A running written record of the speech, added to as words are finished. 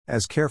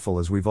As careful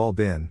as we've all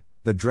been,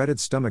 the dreaded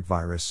stomach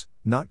virus,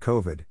 not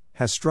COVID,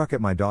 has struck at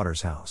my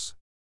daughter's house.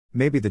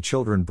 Maybe the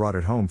children brought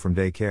it home from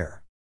daycare.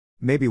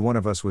 Maybe one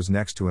of us was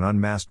next to an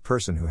unmasked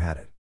person who had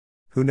it.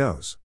 Who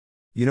knows?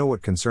 You know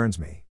what concerns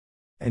me?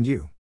 And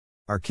you?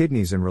 Our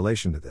kidneys in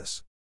relation to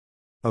this.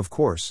 Of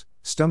course,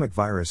 stomach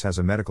virus has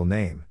a medical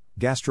name,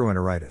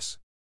 gastroenteritis.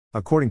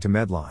 According to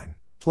Medline,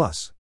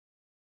 Plus.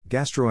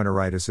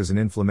 Gastroenteritis is an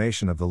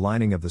inflammation of the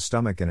lining of the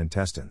stomach and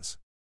intestines.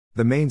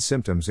 The main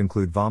symptoms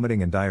include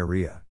vomiting and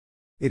diarrhea.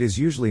 It is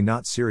usually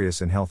not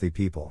serious in healthy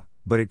people,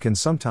 but it can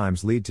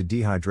sometimes lead to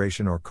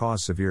dehydration or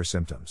cause severe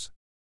symptoms.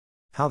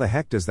 How the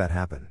heck does that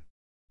happen?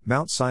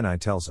 Mount Sinai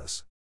tells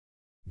us.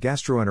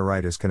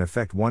 Gastroenteritis can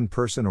affect one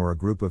person or a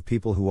group of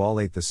people who all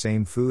ate the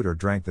same food or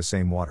drank the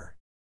same water.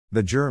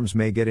 The germs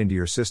may get into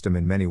your system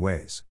in many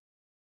ways.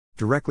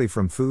 Directly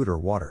from food or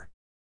water.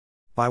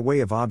 By way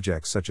of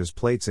objects such as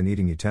plates and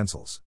eating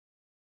utensils.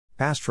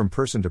 Passed from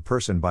person to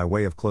person by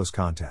way of close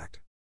contact.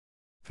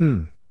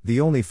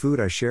 The only food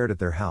I shared at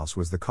their house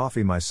was the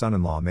coffee my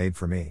son-in-law made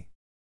for me.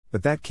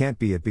 But that can't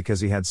be it because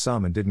he had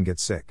some and didn't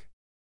get sick.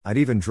 I'd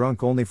even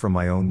drunk only from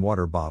my own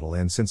water bottle,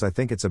 and since I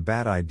think it's a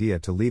bad idea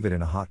to leave it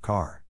in a hot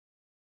car,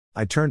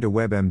 I turned to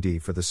WebMD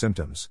for the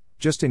symptoms,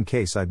 just in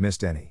case I'd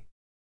missed any.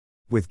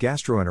 With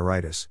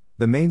gastroenteritis,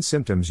 the main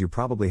symptoms you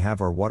probably have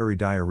are watery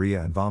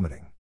diarrhea and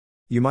vomiting.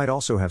 You might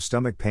also have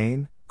stomach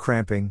pain,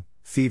 cramping,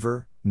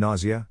 fever,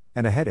 nausea,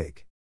 and a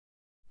headache.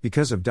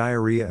 Because of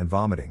diarrhea and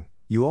vomiting,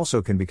 you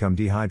also can become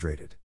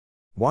dehydrated.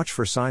 Watch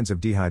for signs of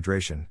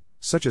dehydration,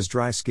 such as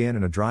dry skin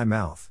and a dry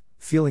mouth,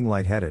 feeling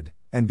lightheaded,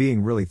 and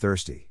being really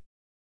thirsty.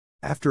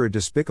 After a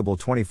despicable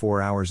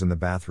 24 hours in the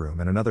bathroom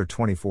and another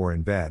 24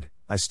 in bed,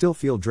 I still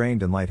feel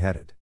drained and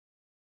lightheaded.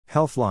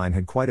 Healthline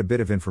had quite a bit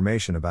of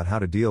information about how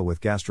to deal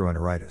with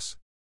gastroenteritis.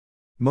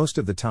 Most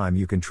of the time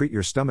you can treat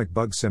your stomach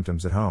bug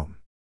symptoms at home.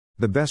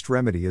 The best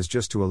remedy is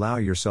just to allow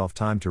yourself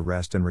time to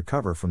rest and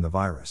recover from the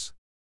virus.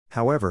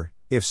 However,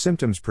 if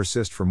symptoms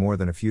persist for more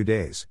than a few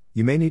days,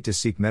 you may need to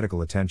seek medical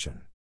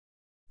attention.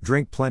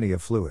 Drink plenty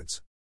of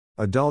fluids.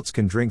 Adults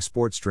can drink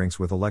sports drinks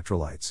with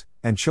electrolytes,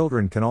 and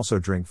children can also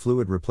drink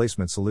fluid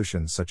replacement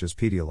solutions such as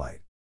Pedialyte.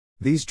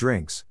 These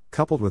drinks,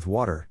 coupled with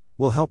water,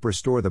 will help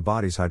restore the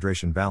body's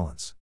hydration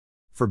balance.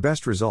 For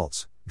best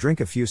results, drink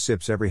a few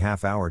sips every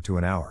half hour to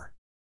an hour.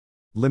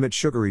 Limit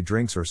sugary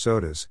drinks or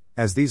sodas,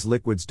 as these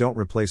liquids don't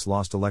replace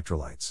lost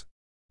electrolytes.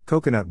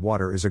 Coconut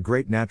water is a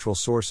great natural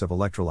source of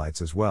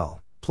electrolytes as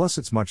well, plus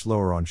it's much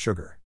lower on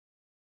sugar.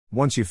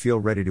 Once you feel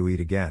ready to eat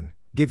again,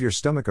 give your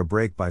stomach a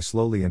break by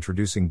slowly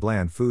introducing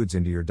bland foods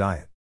into your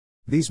diet.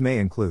 These may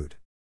include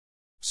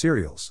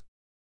cereals,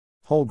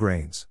 whole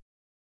grains,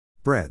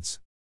 breads,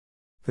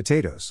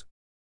 potatoes,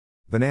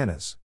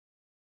 bananas,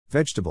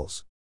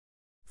 vegetables,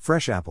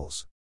 fresh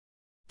apples,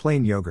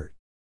 plain yogurt,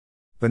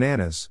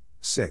 bananas,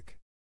 sick.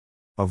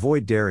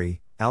 Avoid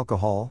dairy,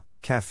 alcohol,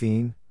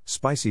 caffeine,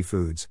 spicy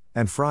foods,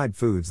 and fried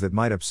foods that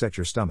might upset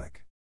your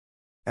stomach.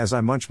 As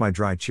I munch my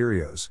dry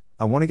Cheerios,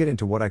 I want to get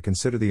into what I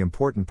consider the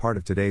important part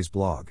of today's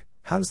blog: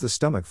 how does the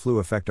stomach flu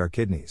affect our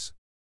kidneys?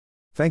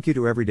 Thank you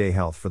to Everyday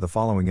Health for the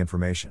following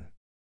information.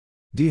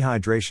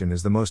 Dehydration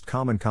is the most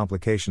common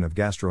complication of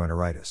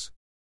gastroenteritis.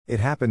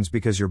 It happens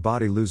because your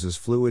body loses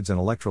fluids and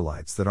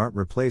electrolytes that aren't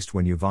replaced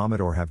when you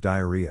vomit or have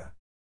diarrhea.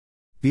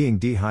 Being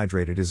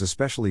dehydrated is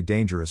especially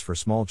dangerous for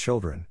small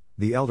children,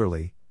 the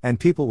elderly,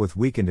 and people with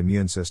weakened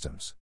immune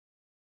systems.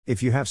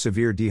 If you have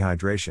severe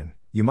dehydration,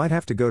 you might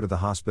have to go to the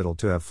hospital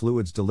to have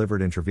fluids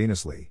delivered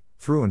intravenously,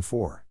 through and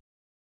for.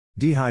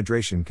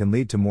 Dehydration can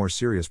lead to more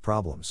serious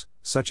problems,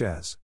 such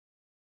as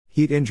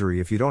heat injury.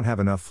 If you don't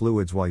have enough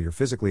fluids while you're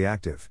physically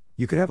active,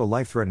 you could have a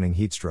life-threatening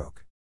heat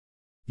stroke.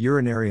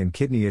 Urinary and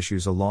kidney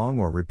issues. A long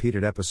or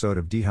repeated episode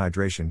of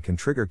dehydration can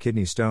trigger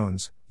kidney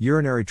stones,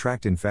 urinary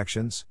tract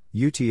infections,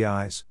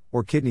 UTIs,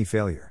 or kidney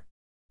failure.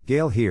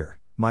 Gail here,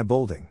 my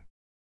bolding.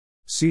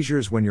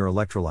 Seizures. When your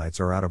electrolytes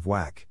are out of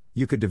whack,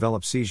 you could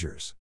develop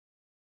seizures.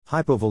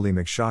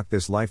 Hypovolemic shock.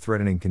 This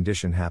life-threatening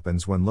condition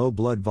happens when low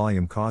blood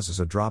volume causes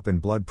a drop in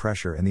blood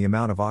pressure and the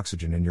amount of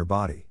oxygen in your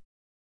body.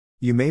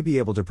 You may be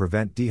able to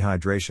prevent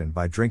dehydration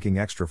by drinking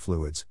extra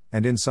fluids,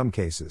 and in some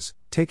cases,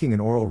 taking an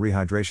oral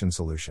rehydration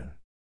solution.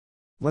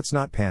 Let's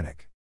not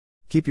panic.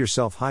 Keep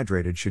yourself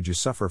hydrated should you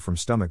suffer from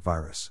stomach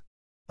virus.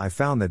 I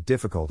found that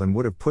difficult and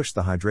would have pushed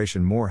the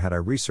hydration more had I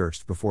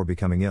researched before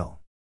becoming ill.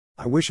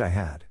 I wish I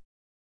had.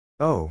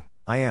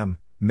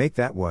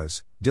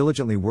 Was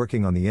diligently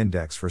working on the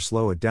index for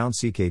Slow It Down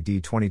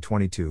CKD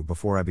 2022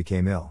 before I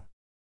became ill.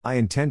 I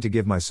intend to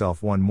give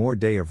myself one more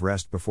day of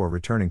rest before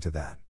returning to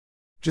that.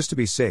 Just to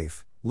be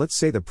safe, let's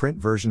say the print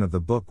version of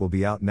the book will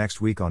be out next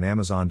week on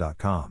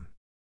Amazon.com.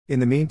 In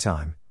the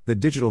meantime, the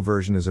digital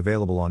version is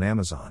available on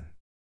Amazon.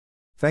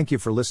 Thank you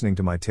for listening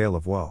to my tale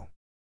of woe.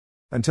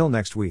 Until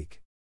next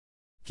week.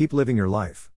 Keep living your life.